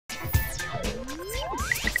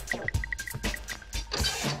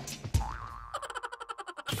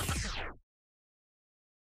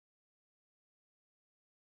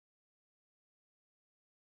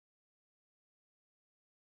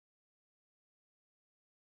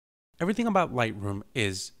Everything about Lightroom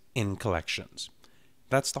is in collections.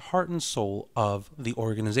 That's the heart and soul of the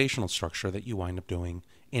organizational structure that you wind up doing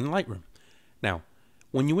in Lightroom. Now,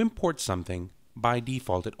 when you import something, by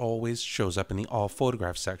default it always shows up in the All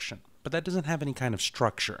Photographs section, but that doesn't have any kind of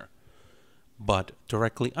structure. But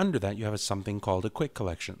directly under that you have something called a quick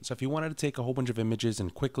collection. So if you wanted to take a whole bunch of images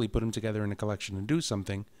and quickly put them together in a collection and do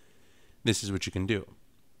something, this is what you can do.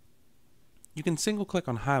 You can single click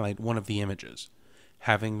on highlight one of the images.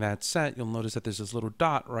 Having that set, you'll notice that there's this little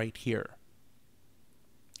dot right here.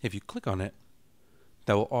 If you click on it,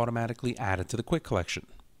 that will automatically add it to the quick collection.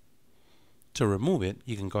 To remove it,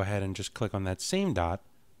 you can go ahead and just click on that same dot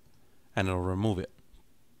and it'll remove it,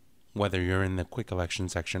 whether you're in the quick collection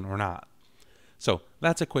section or not. So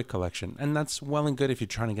that's a quick collection, and that's well and good if you're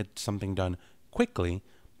trying to get something done quickly,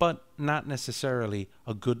 but not necessarily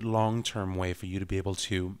a good long-term way for you to be able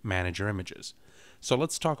to manage your images. So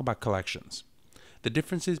let's talk about collections. The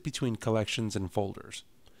differences between collections and folders.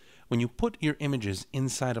 When you put your images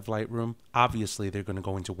inside of Lightroom, obviously they're going to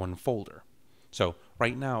go into one folder. So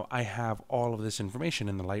right now I have all of this information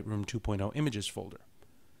in the Lightroom 2.0 images folder.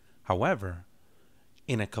 However,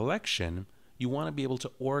 in a collection, you want to be able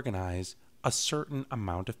to organize a certain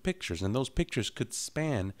amount of pictures, and those pictures could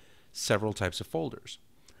span several types of folders.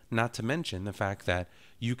 Not to mention the fact that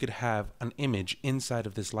you could have an image inside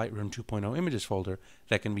of this Lightroom 2.0 images folder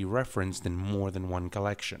that can be referenced in more than one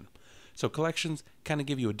collection. So collections kind of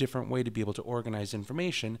give you a different way to be able to organize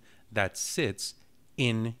information that sits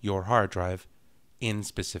in your hard drive in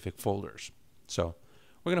specific folders. So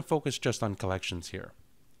we're going to focus just on collections here.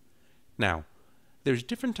 Now, there's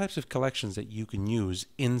different types of collections that you can use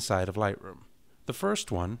inside of Lightroom. The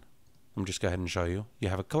first one, I'm just go ahead and show you. You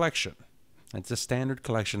have a collection. It's a standard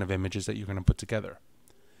collection of images that you're going to put together.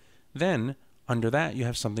 Then, under that, you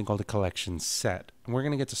have something called a collection set. And we're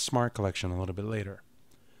going to get to Smart Collection a little bit later.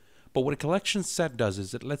 But what a collection set does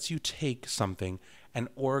is it lets you take something and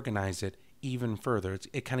organize it even further.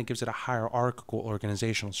 It kind of gives it a hierarchical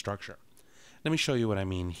organizational structure. Let me show you what I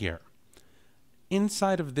mean here.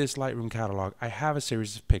 Inside of this Lightroom catalog, I have a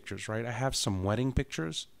series of pictures, right? I have some wedding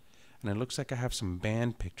pictures, and it looks like I have some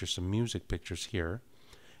band pictures, some music pictures here.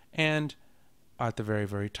 And at the very,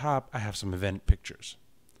 very top, I have some event pictures.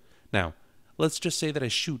 Now, let's just say that I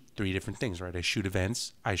shoot three different things, right? I shoot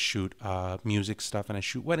events, I shoot music stuff, and I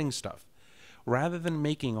shoot wedding stuff. Rather than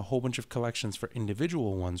making a whole bunch of collections for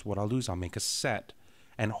individual ones, what I'll do is I'll make a set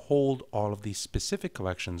and hold all of these specific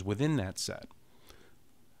collections within that set.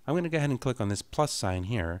 I'm going to go ahead and click on this plus sign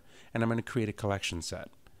here, and I'm going to create a collection set.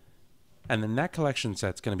 And then that collection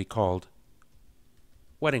set is going to be called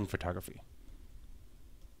Wedding Photography.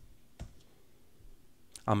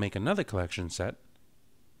 I'll make another collection set,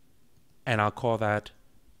 and I'll call that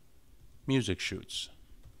Music Shoots.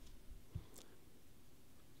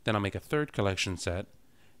 Then I'll make a third collection set,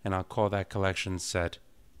 and I'll call that collection set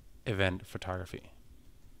Event Photography.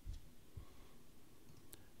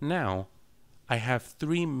 Now, I have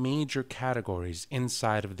three major categories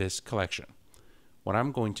inside of this collection. What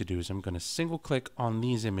I'm going to do is I'm going to single click on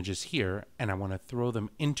these images here, and I want to throw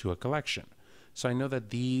them into a collection. So I know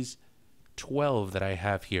that these 12 that I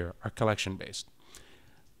have here are collection based.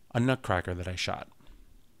 A nutcracker that I shot.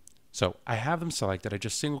 So I have them selected. I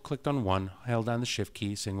just single clicked on one, held down the shift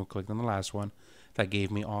key, single clicked on the last one. That gave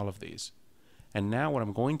me all of these. And now what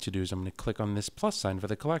I'm going to do is I'm going to click on this plus sign for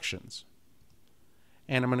the collections.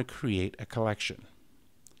 And I'm going to create a collection.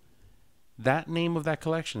 That name of that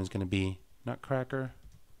collection is going to be Nutcracker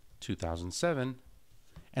 2007,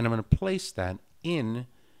 and I'm going to place that in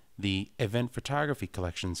the Event Photography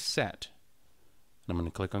collection set. And I'm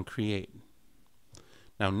going to click on Create.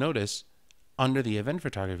 Now notice, under the Event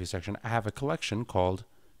Photography section, I have a collection called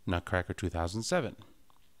Nutcracker 2007.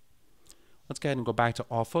 Let's go ahead and go back to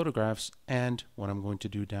All Photographs, and what I'm going to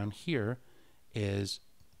do down here is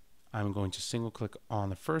I'm going to single click on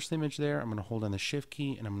the first image there. I'm going to hold down the shift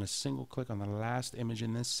key, and I'm going to single click on the last image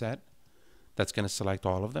in this set. That's going to select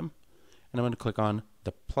all of them. And I'm going to click on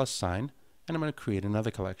the plus sign, and I'm going to create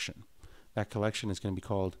another collection. That collection is going to be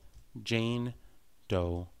called Jane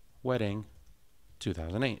Doe Wedding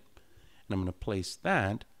 2008. And I'm going to place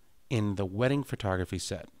that in the Wedding Photography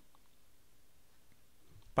set.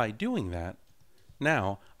 By doing that,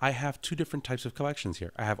 now I have two different types of collections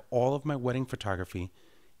here. I have all of my wedding photography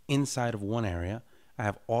inside of one area. I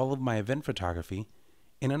have all of my event photography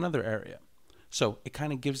in another area. So it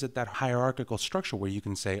kind of gives it that hierarchical structure where you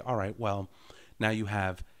can say, all right, well, now you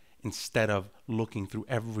have, instead of looking through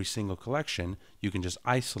every single collection, you can just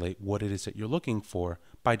isolate what it is that you're looking for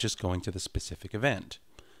by just going to the specific event.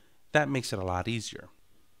 That makes it a lot easier.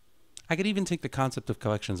 I could even take the concept of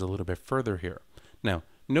collections a little bit further here. Now,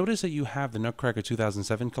 notice that you have the Nutcracker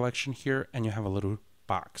 2007 collection here, and you have a little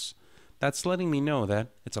box. That's letting me know that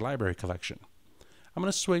it's a library collection. I'm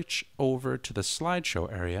going to switch over to the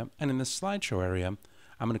slideshow area, and in the slideshow area,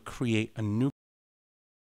 I'm going to create a new